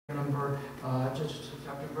Judges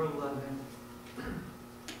chapter number 11.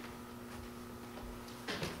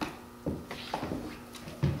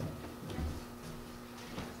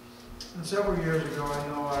 And several years ago, I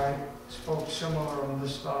know I spoke similar on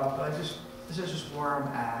this thought, but this is just where I'm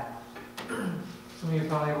at. Some of you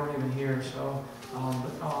probably weren't even here, so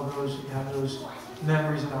but all those who have those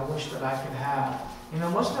memories that I wish that I could have. You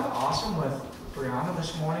know, wasn't it awesome with Brianna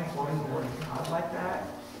this morning quoting the Word of God like that?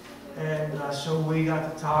 And so we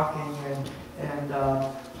got to talking, and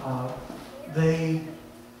they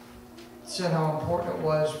said how important it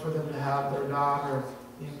was for them to have their daughter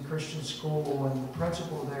in Christian school, and the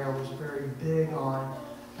principal there was very big on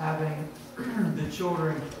having the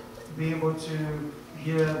children be able to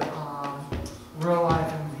give real life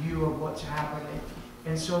and view of what's happening.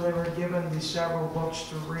 And so they were given these several books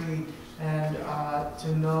to read and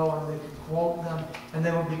to know, and they could quote them, and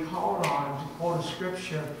they would be called on to quote a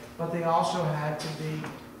scripture, but they also had to be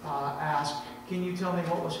asked, can you tell me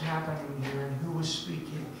what was happening here, and who was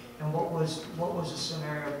speaking, and what was the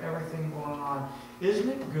scenario of everything going on? Isn't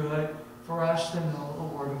it good for us to know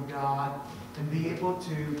the Word of God and be able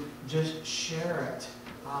to just share it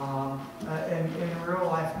in real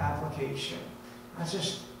life application?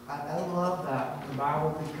 I love that when the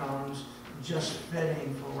Bible becomes just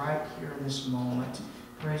fitting for right here in this moment.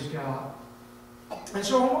 Praise God. And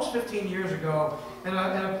so almost 15 years ago, in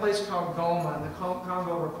a place called Goma in the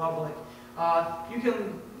Congo Republic, you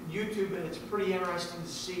can YouTube it. It's pretty interesting to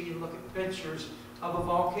see and look at pictures of a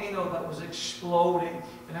volcano that was exploding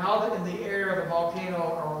and how in the air the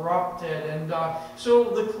volcano erupted. And so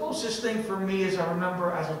the closest thing for me is I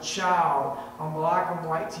remember as a child on black and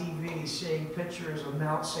white TV seeing pictures of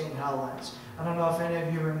Mount St. Helens. I don't know if any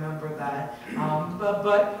of you remember that.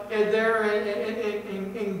 But there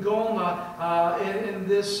in Goma, in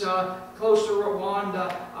this close to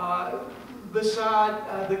Rwanda,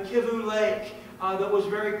 beside the Kivu Lake, that was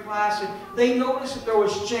very placid. They noticed that there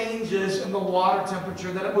was changes in the water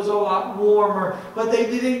temperature, that it was a lot warmer, but they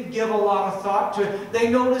didn't give a lot of thought to it. They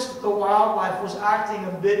noticed that the wildlife was acting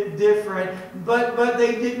a bit different, but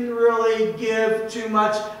they didn't really give too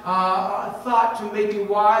much thought to maybe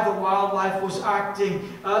why the wildlife was acting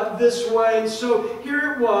this way. And so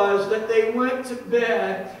here it was that they went to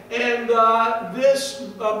bed, and this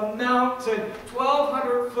mountain,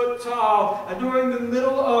 1,200 foot tall, during the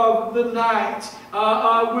middle of the night,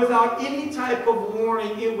 without any type of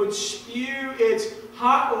warning, it would spew its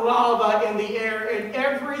hot lava in the air, and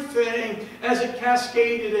everything as it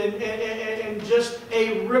cascaded and just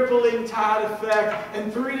a rippling tide effect,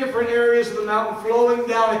 and 3 different areas of the mountain flowing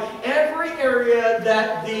down. And every area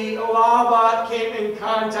that the lava came in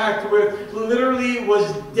contact with literally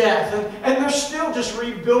was death. And they're still just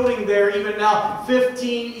rebuilding there even now,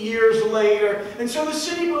 15 years later. And so the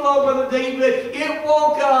city below, Brother David, it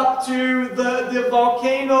woke up to the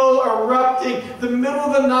volcano erupting the middle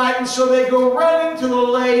of the night, and so they go running to the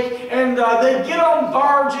lake, and they get on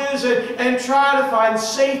barges and try to find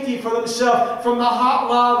safety for themselves from the hot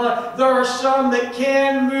lava. There are some that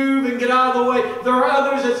can move and get out of the way. There are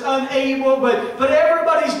others that's unable, but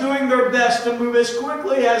everybody's doing their best to move as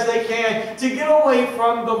quickly as they can to get away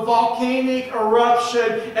from the volcanic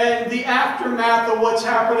eruption and the aftermath of what's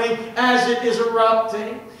happening as it is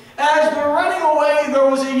erupting. As they're running away, there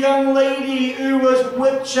was a young lady who was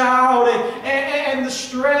with child, and the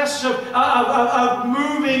stress of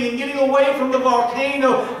moving and getting away from the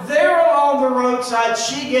volcano. There along the roadside,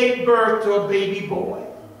 she gave birth to a baby boy.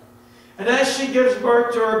 And as she gives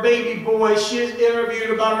birth to her baby boy, she is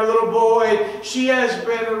interviewed about her little boy. She has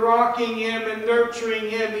been rocking him and nurturing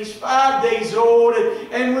him. He's 5 days old.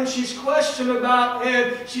 And when she's questioned about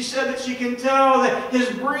him, she said that she can tell that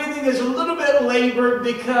his breathing is a little bit labored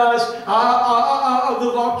because of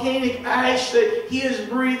the volcanic ash that he is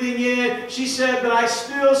breathing in. She said, but I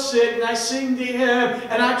still sit and I sing to him,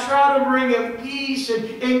 and I try to bring him peace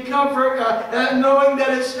and comfort, knowing that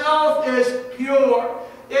his health is pure.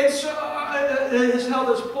 And so his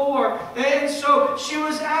health is poor. And so she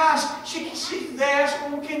was asked, they asked,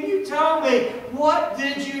 well, can you tell me, what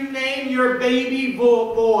did you name your baby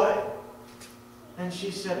boy? And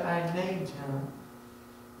she said, I named him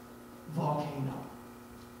Volcano.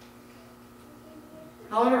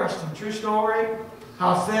 How interesting. True story.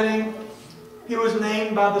 How fitting. He was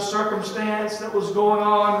named by the circumstance that was going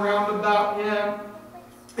on round about him.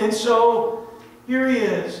 And so here he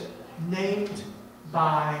is, named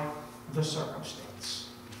by the circumstance.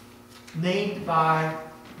 Named by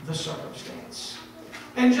the circumstance.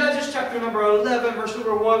 In Judges chapter number 11, verse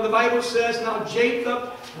number 1, the Bible says, now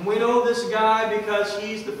Jacob And we know this guy because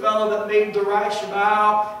he's the fellow that made the rash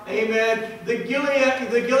vow. Amen. The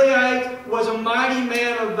Gileadite was a mighty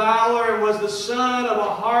man of valor and was the son of a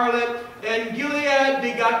harlot. And Gilead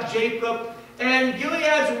begot Jacob. And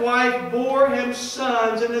Gilead's wife bore him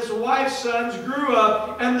sons, and his wife's sons grew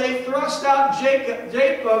up, and they thrust out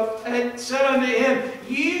Jacob and said unto him,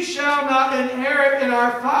 Ye shall not inherit in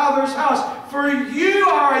our father's house, for you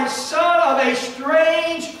are a son of a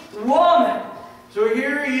strange woman. So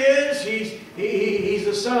here he is. He's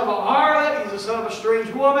the son of a harlot. He's the son of a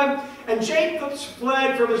strange woman. And Jacob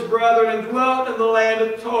fled from his brethren and dwelt in the land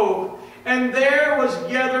of Tob. And there was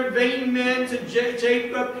gathered vain men to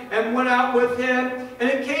Jacob and went out with him. And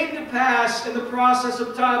it came to pass in the process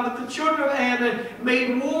of time that the children of Ammon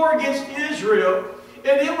made war against Israel.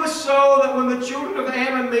 And it was so that when the children of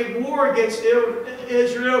Ammon made war against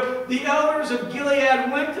Israel, the elders of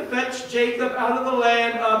Gilead went to fetch Jacob out of the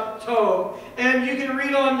land of Tob. And you can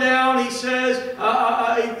read on down, he says,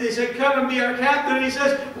 they said, Come and be our captain. And he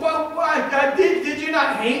says, Well, why, did you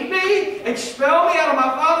not hate me? Expel me out of my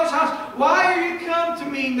father's house? Why are you come to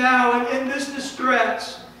me now in this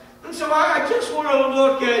distress? And so I just want to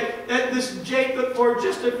look at this Jacob for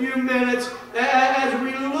just a few minutes as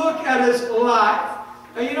we look at his life.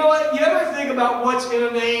 And you know what? You ever think about what's in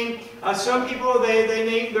a name? Some people, they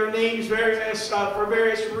name their names for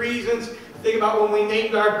various reasons. Think about when we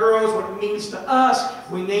named our girls, what it means to us.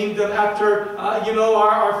 We named them after,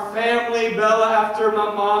 our family. Bella after my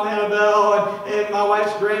mom, Annabelle, and my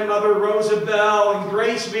wife's grandmother, Rosabelle, and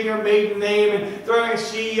Grace being her maiden name, and throwing a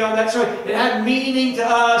C on that. So it had meaning to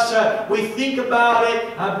us. We think about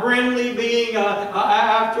it. Brindley being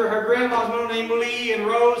after her grandma's middle name, Lee, and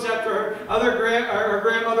Rose after her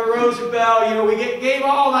grandmother, Rosabelle. We gave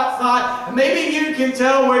all that thought. Maybe you can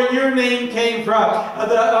tell where your name came from.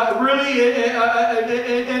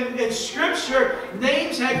 In Scripture,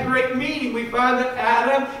 names have great meaning. We find that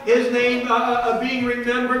Adam, his name being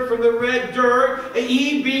remembered from the red dirt,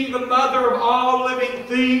 Eve being the mother of all living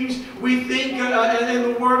things. We think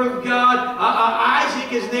in the Word of God, Isaac,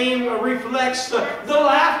 his name reflects the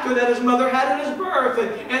laughter that his mother had at his birth.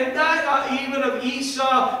 And that even of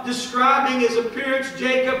Esau describing his appearance,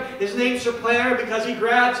 Jacob, his name supplanter because he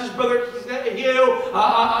grabs his brother heel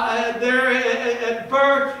there at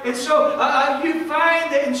birth. And so you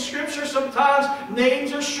find that in Scripture sometimes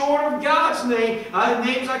names are short of God's name.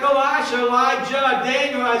 Names like Elisha, Elijah,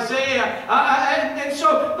 Daniel, Isaiah. And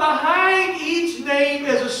so behind each name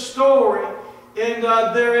is a story. And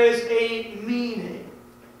there is a meaning.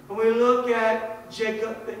 When we look at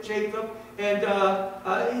Jacob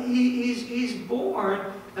and he's born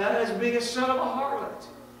as being a son of a harlot,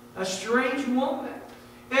 a strange woman.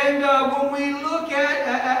 And when we look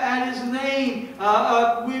at his name,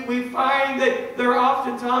 we find that there are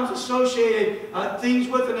oftentimes associated things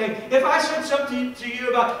with the name. If I said something to you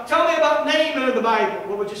about, tell me about Naaman in the Bible,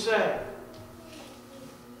 what would you say?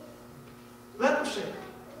 Leprosy.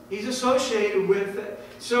 He's associated with it.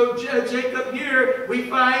 So Jacob here, we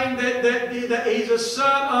find that he's a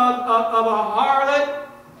son of a harlot,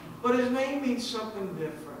 but his name means something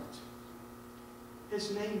different.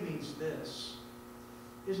 His name means this.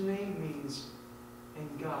 His name means, and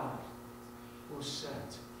God will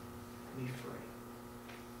set me free.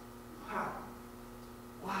 Wow.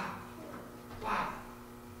 Wow. Wow.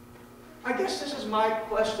 I guess this is my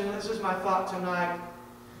question, this is my thought tonight.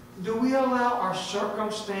 Do we allow our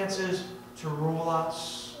circumstances to rule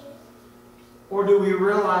us? Or do we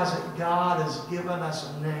realize that God has given us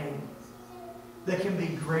a name that can be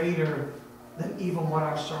greater than even what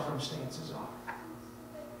our circumstances are?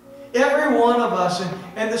 Every one of us,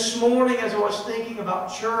 and this morning as I was thinking about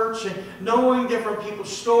church and knowing different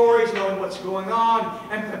people's stories, knowing what's going on,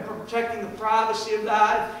 and protecting the privacy of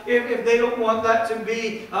that, if they don't want that to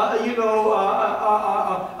be,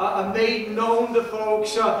 made known to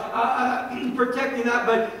folks, protecting that,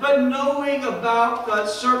 but knowing about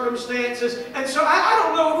circumstances. And so I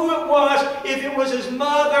don't know who it was, if it was his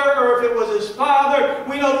mother or if it was his father.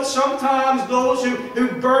 We know that sometimes those who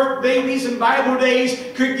birth babies in Bible days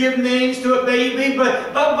could give names to a baby,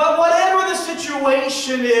 but whatever the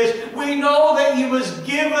situation is, we know that he was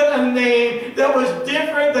given a name that was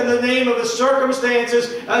different than the name of the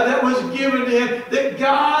circumstances that was given to him, that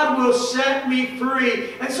God will set me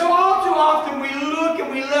free. And so all too often we look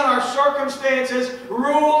and we let our circumstances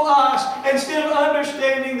rule us instead of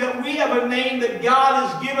understanding that we have a name that God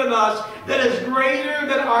has given us that is greater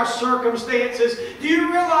than our circumstances. Do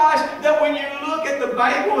you realize that when you look at the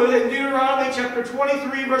Bible in Deuteronomy chapter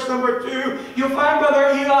 23 verse number 2, you'll find,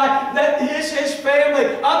 Brother Eli, that his family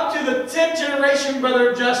family up to the 10th generation,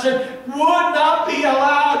 Brother Justin, would not be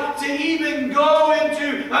allowed to even go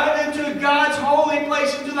into God's holy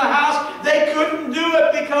place, into the house. They couldn't do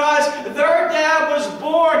it because their dad was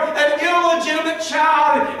born an illegitimate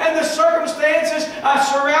child, and the circumstances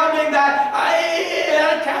surrounding that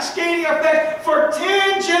had a cascading effect for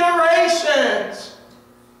 10 generations.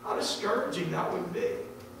 How discouraging that would be.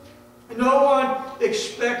 No one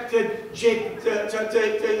expected Jacob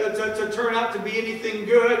to turn out to be anything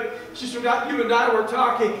good. Sister Dot, you and I were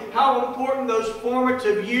talking how important those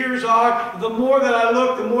formative years are. The more that I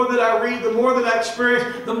look, the more that I read, the more that I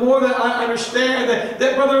experience, the more that I understand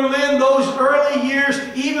that Brother Lynn, those early years,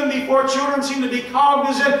 even before children seem to be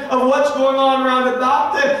cognizant of what's going on around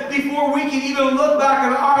about them, before we can even look back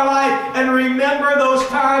at our life and remember those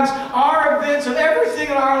times, our events and everything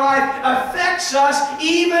in our life affects us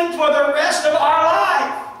even for the rest of our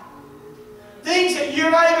life. Things that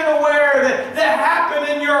you're not even aware that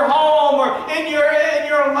happen in your home or in your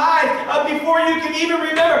life before you can even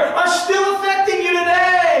remember are still affecting you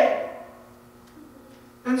today.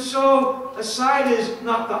 And so a sight is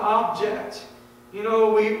not the object. You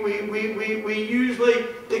know, we usually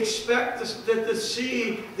expect to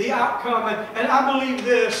see the outcome. And I believe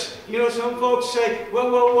this. You know, some folks say,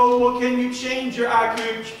 well, can you change your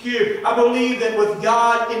IQ? I believe that with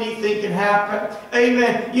God, anything can happen.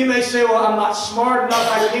 Amen. You may say, well, I'm not smart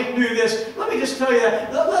enough. I can't do this. Let me just tell you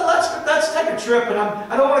that. Let's take a trip. And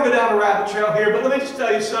I don't want to go down a rabbit trail here, but let me just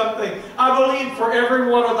tell you something. I believe for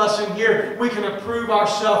every one of us in here, we can improve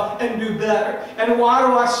ourselves and do better. And why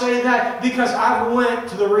do I say that? Because I went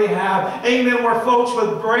to the rehab, amen, where folks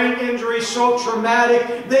with brain injuries so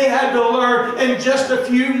traumatic, they had to learn in just a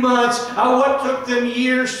few months what took them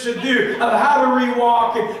years to do, of how to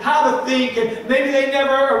rewalk and how to think, and maybe they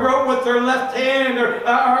never wrote with their left hand or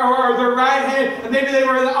their right hand, and maybe they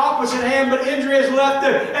were the opposite hand, but injury has left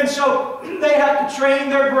them, and so they have to train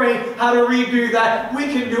their brain how to redo that. We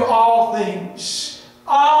can do all things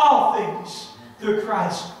through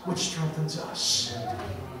Christ which strengthens us.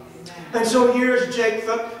 And so here's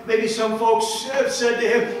Jacob. Maybe some folks have said to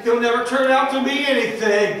him, he'll never turn out to be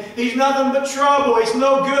anything. He's nothing but trouble. He's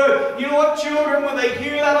no good. You know what, children, when they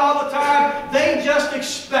hear that all the time, they just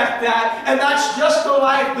expect that. And that's just the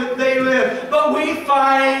life that they live. But we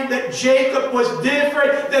find that Jacob was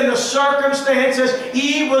different than the circumstances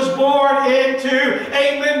he was born into.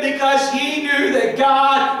 Amen. Because he knew that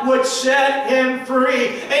God would set him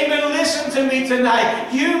free. Amen. Listen to me tonight.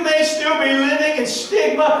 You may still be living in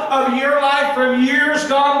stigma of your life from years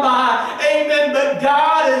gone by. Amen. But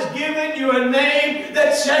God has given you a name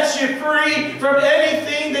that sets you free from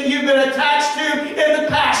anything that you've been attached to in the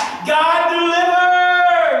past. God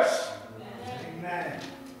delivers. Amen.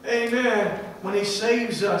 Amen. When He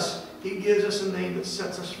saves us, He gives us a name that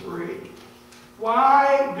sets us free.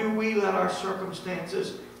 Why do we let our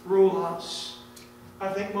circumstances rule us?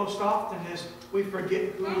 I think most often is we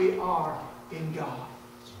forget who we are in God.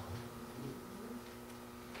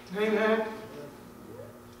 Amen.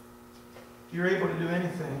 You're able to do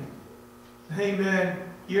anything. Amen.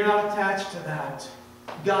 You're not attached to that.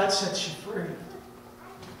 God sets you free.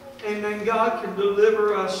 Amen. God can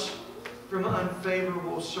deliver us from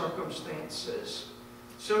unfavorable circumstances.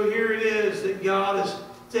 So here it is that God is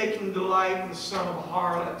taking delight in the son of a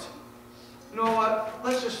harlot. You know what?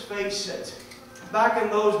 Let's just face it. Back in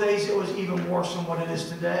those days, it was even worse than what it is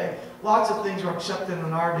today. Lots of things are accepted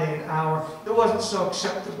in our day and hour. It wasn't so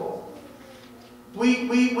acceptable.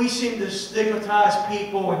 We seem to stigmatize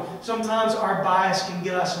people, and sometimes our bias can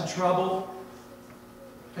get us in trouble.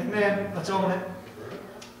 Amen. Let's own it.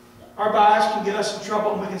 Our bias can get us in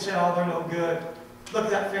trouble, and we can say, oh, they're no good. Look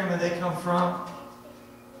at that family they come from.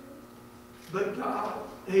 But God,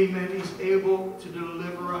 amen, He's able to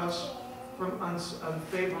deliver us from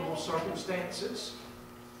unfavorable circumstances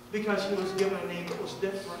because He was given a name that was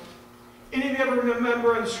different. Any of you ever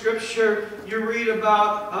remember in Scripture, you read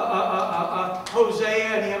about Hosea,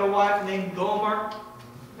 and he had a wife named Gomer?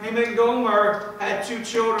 Amen. Gomer had two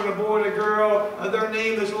children, a boy and a girl. Their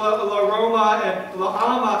name is Laroma and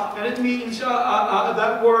Laama, and it means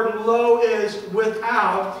that word "lo" is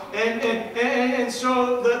without, and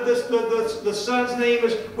so the son's name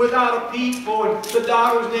is without a people, and the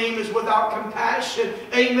daughter's name is without compassion.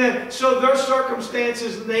 Amen. So their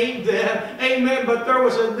circumstances named them. Amen. But there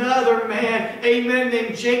was another man, amen,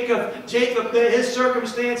 named Jacob. Jacob, his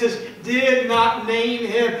circumstances did not name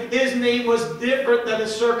him. His name was different than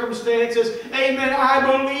his circumstances. Amen. I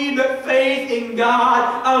believe that faith in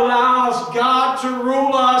God allows God to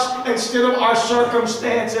rule us instead of our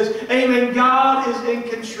circumstances. Amen. God is in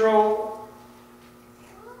control.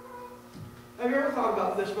 Have you ever thought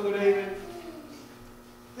about this, Brother David?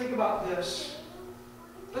 think about this.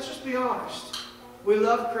 Let's just be honest. We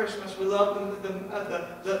love Christmas. We love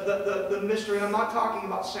the mystery. And I'm not talking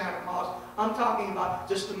about Santa Claus. I'm talking about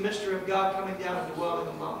just the mystery of God coming down and dwelling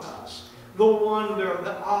among us. The wonder,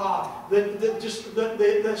 the awe, the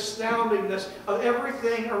astoundingness of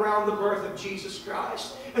everything around the birth of Jesus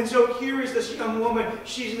Christ. And so here is this young woman.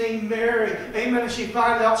 She's named Mary. Amen. And she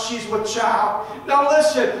finds out she's with child. Now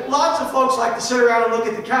listen, lots of folks like to sit around and look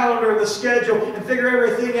at the calendar and the schedule and figure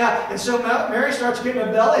everything out. And so Mary starts getting a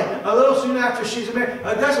belly a little soon after she's married.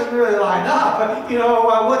 It doesn't really line up. You know,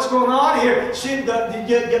 what's going on here? Something's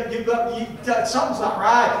not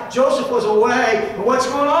right. Joseph was away. What's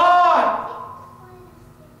going on?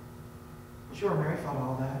 Sure, Mary thought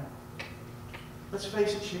all that. Let's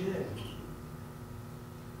face it, she did.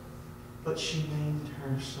 But she named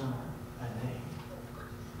her son a name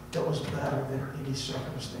that was better than any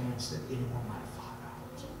circumstance that anyone might have thought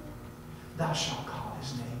out. Thou shalt call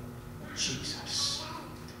his name Jesus,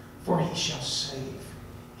 for he shall save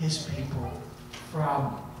his people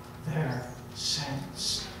from their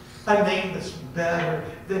sins. A name that's better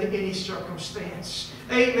than any circumstance.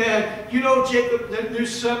 Amen. You know, Jacob knew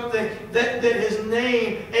something, that his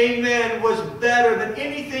name, amen, was better than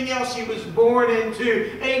anything else he was born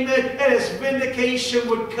into. Amen. And his vindication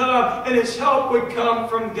would come, and his help would come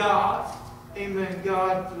from God. Amen.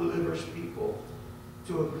 God delivers people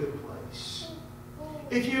to a good place.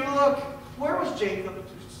 If you look, where was Jacob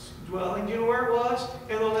dwelling? Do you know where it was?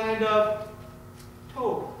 In the land of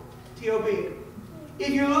Tob. T-O-B. If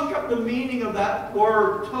you look up the meaning of that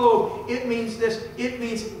word, Tob, it means this. It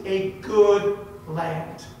means a good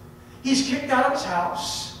land. He's kicked out of his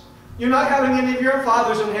house. You're not having any of your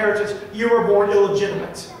father's inheritance. You were born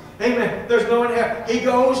illegitimate. Amen. There's no inheritance. He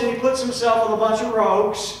goes and he puts himself with a bunch of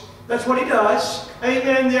rogues. That's what he does.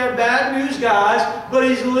 Amen. They're bad news guys, but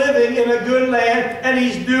he's living in a good land, and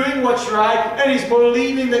he's doing what's right, and he's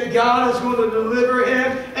believing that God is going to deliver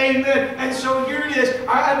him. Amen. And so here it is.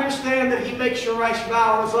 I understand that he makes a rash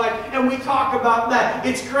vow in his life, and we talk about that.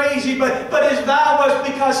 It's crazy, but his vow was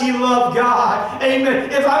because he loved God. Amen.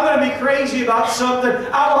 If I'm going to be crazy about something,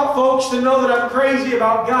 I want folks to know that I'm crazy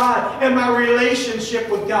about God and my relationship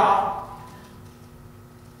with God.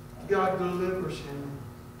 God delivers him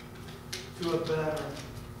to a better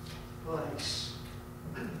place.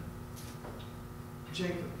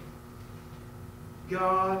 Jacob,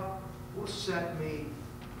 God will set me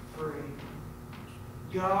free.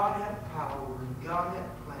 God had power, and God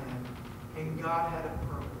had plan, and God had a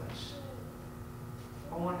purpose.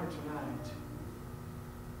 I wonder tonight,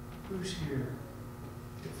 who's here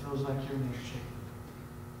that feels like you're near Jacob?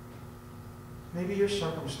 Maybe your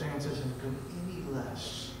circumstances have been any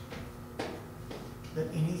less than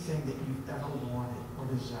anything that you've ever wanted or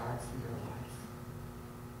desired for your life.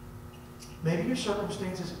 Maybe your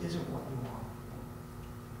circumstances isn't what you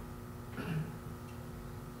want.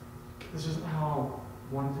 This isn't how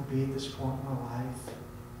I wanted to be at this point in my life.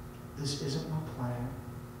 This isn't my plan.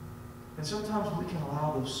 And sometimes we can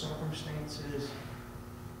allow those circumstances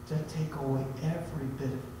to take away every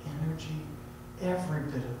bit of energy, every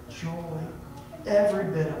bit of joy, every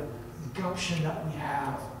bit of gumption that we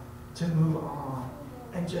have to move on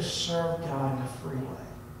and just serve God in a free way.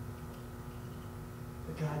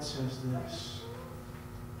 But God says this: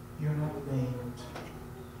 you're not named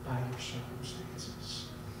by your circumstances.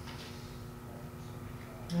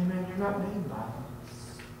 Amen. You're not named by them.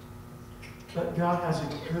 But God has a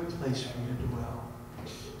good place for you to dwell.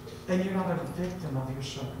 And you're not a victim of your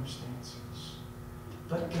circumstances.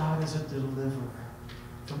 But God is a deliverer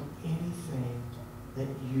from anything that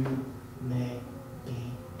you may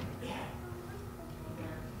be in.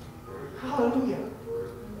 Hallelujah.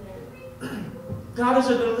 God is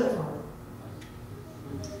a deliverer.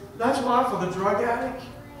 That's why for the drug addict,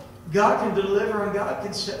 God can deliver and God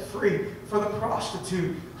can set free. For the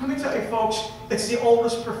prostitute, let me tell you folks, it's the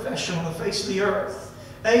oldest profession on the face of the earth.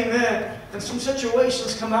 Amen. And some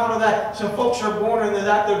situations come out of that. Some folks are born into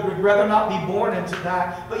that. They would rather not be born into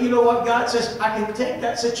that. But you know what? God says, I can take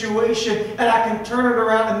that situation and I can turn it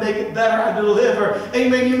around and make it better. I deliver.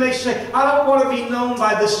 Amen. You may say, I don't want to be known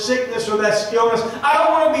by this sickness or that illness. I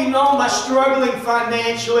don't want to be known by struggling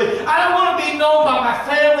financially. I don't want to be known by my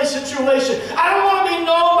family situation. I don't want to be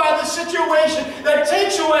known by the situation that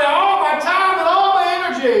takes away all my time and all my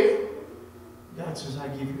energy. God says, I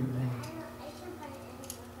give you a name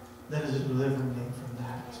that is a delivering name from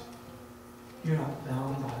that. You're not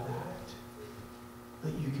bound by that,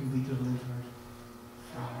 but you can be delivered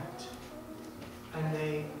from it. A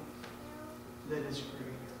name that is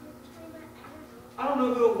free. I don't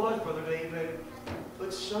know who it was, Brother David,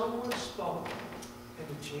 but someone spoke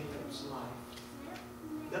into Jacob's life.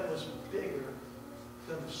 that was bigger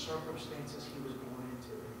than the circumstances he was going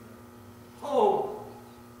into. Oh!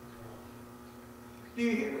 Do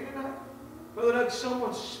you hear me tonight? Brother Doug,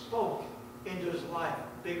 someone spoke into his life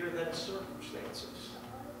bigger than his circumstances.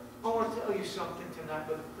 I want to tell you something tonight,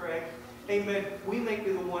 Brother Craig. Amen. We may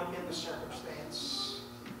be the one in the circumstance.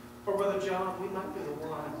 Or Brother John, we might be the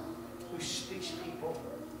one who speaks people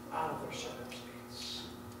out of their circumstance.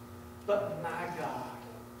 But my God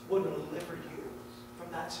will deliver you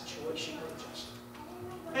from that situation or justice.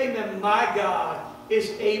 Amen. My God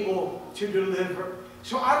is able to deliver.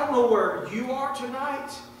 So I don't know where you are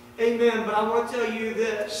tonight. Amen. But I want to tell you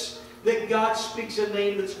this, that God speaks a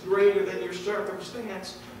name that's greater than your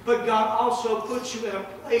circumstance. But God also puts you in a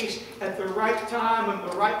place at the right time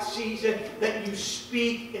and the right season that you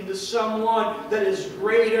speak into someone that is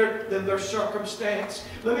greater than their circumstance.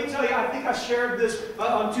 Let me tell you, I think I shared this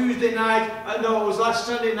on Tuesday night. No, it was last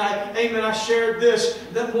Sunday night. Amen. I shared this.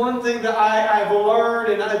 That one thing that I've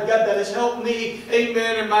learned and I've got that has helped me,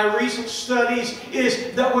 amen, in my recent studies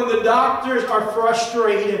is that when the doctors are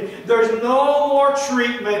frustrated, there's no more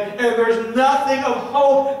treatment and there's nothing of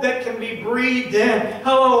hope that can be breathed in.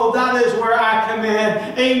 Hello. That is where I come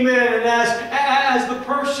in. Amen. And as the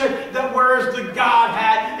person that wears the God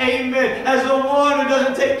hat. Amen. As the one who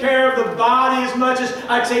doesn't take care of the body as much as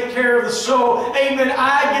I take care of the soul. Amen.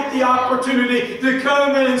 I get the opportunity to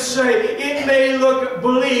come in and say, it may look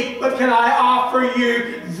bleak, but can I offer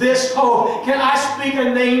you this hope? Can I speak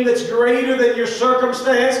a name that's greater than your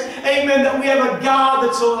circumstance? Amen. That we have a God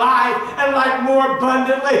that's alive and life more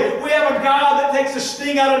abundantly. We have a God that takes the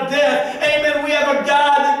sting out of death. Amen. We have a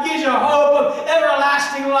God that gives you hope of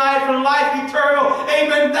everlasting life and life eternal.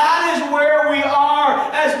 Amen. That is where we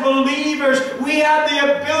are as believers. We have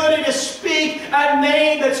the ability to speak a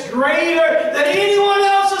name that's greater than anyone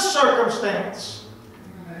else's circumstance.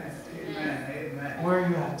 Amen. Amen. Amen. Where are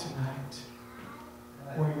you at tonight?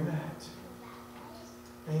 Where are you at?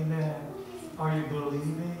 Amen. Are you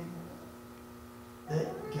believing that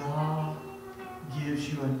God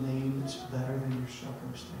gives you a name that's better than your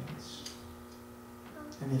circumstance?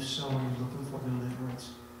 And if so, are you looking for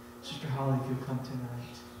deliverance? Sister Holly, if you'll come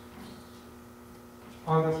tonight.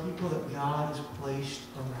 Are the people that God has placed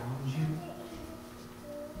around you,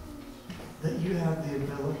 that you have the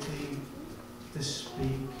ability to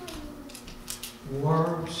speak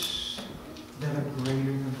words that are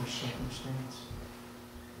greater than their circumstance?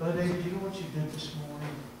 Brother David, do you know what you did this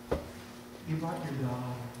morning? You brought your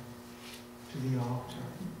daughter to the altar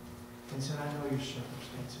and said, I know your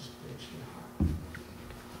circumstances breaks your heart.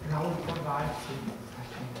 And I will provide for you if I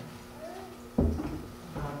can.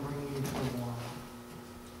 And I'm bringing you to the one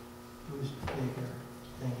who is bigger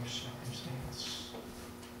than your circumstance.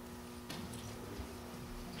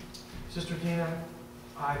 Sister Tina,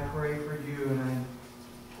 I pray for you, and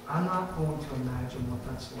I'm not going to imagine what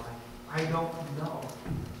that's like. I don't know.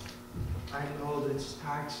 I know that it's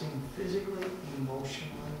taxing physically,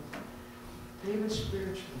 emotionally, even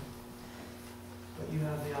spiritually. But you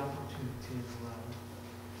have the opportunity as well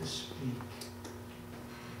to speak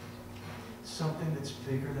something that's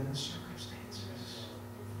bigger than the circumstances.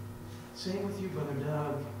 Same with you, Brother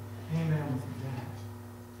Doug. Amen with your dad.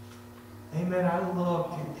 Amen. I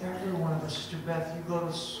look at every one of us. Sister Beth, you go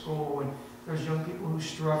to school and there's young people who are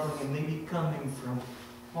struggling and maybe coming from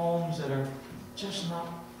homes that are just not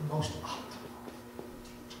the most optimal.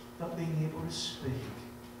 But being able to speak,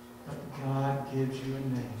 that God gives you a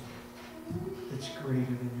name that's greater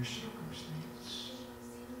than your circumstance.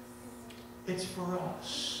 It's for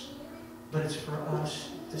us, but it's for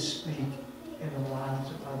us to speak in the lives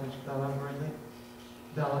of others. Bella and Brindley.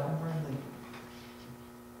 Bella and Brindley.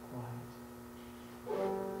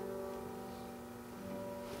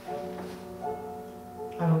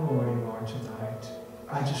 I don't know where you are tonight.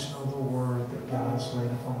 I just know the word that God has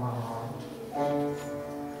laid upon my heart.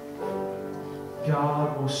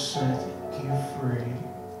 God will set you free.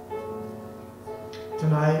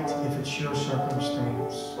 Tonight, if it's your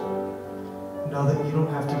circumstance, know that you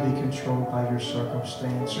don't have to be controlled by your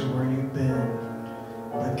circumstance or where you've been,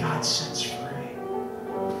 but God sets free.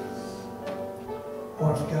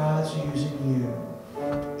 Or if God's using you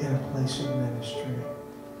in a place of ministry,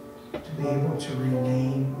 to be able to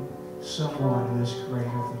rename someone who is greater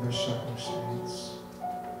than their circumstance.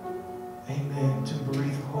 Amen. To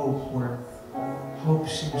breathe hope where hope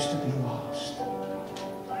seems to be lost.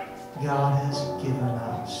 God has given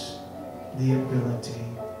us the ability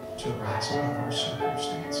to rise above our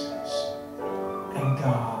circumstances. And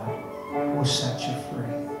God will set you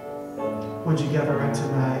free. Would you gather in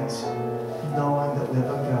tonight knowing that we have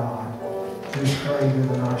a God who's greater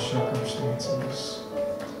than our circumstances?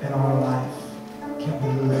 And our life can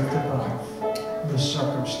be lived above the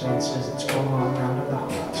circumstances that's going on around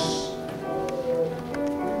about us.